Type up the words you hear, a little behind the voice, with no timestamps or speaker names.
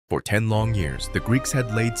For 10 long years, the Greeks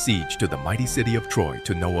had laid siege to the mighty city of Troy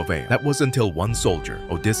to no avail. That was until one soldier,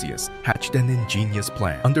 Odysseus, hatched an ingenious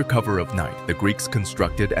plan. Under cover of night, the Greeks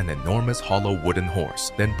constructed an enormous hollow wooden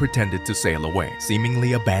horse, then pretended to sail away,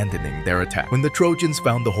 seemingly abandoning their attack. When the Trojans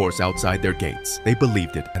found the horse outside their gates, they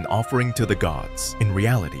believed it an offering to the gods. In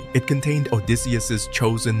reality, it contained Odysseus's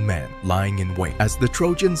chosen men lying in wait. As the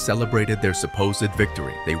Trojans celebrated their supposed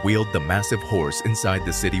victory, they wheeled the massive horse inside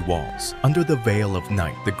the city walls. Under the veil of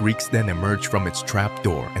night, the Greeks then emerged from its trap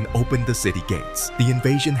door and opened the city gates. The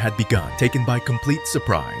invasion had begun. Taken by complete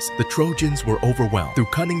surprise, the Trojans were overwhelmed. Through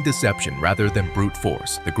cunning deception rather than brute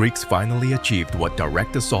force, the Greeks finally achieved what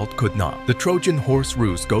direct assault could not. The Trojan horse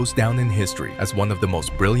ruse goes down in history as one of the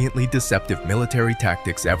most brilliantly deceptive military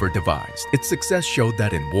tactics ever devised. Its success showed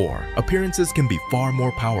that in war, appearances can be far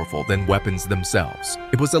more powerful than weapons themselves.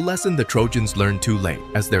 It was a lesson the Trojans learned too late,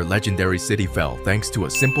 as their legendary city fell thanks to a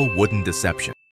simple wooden deception.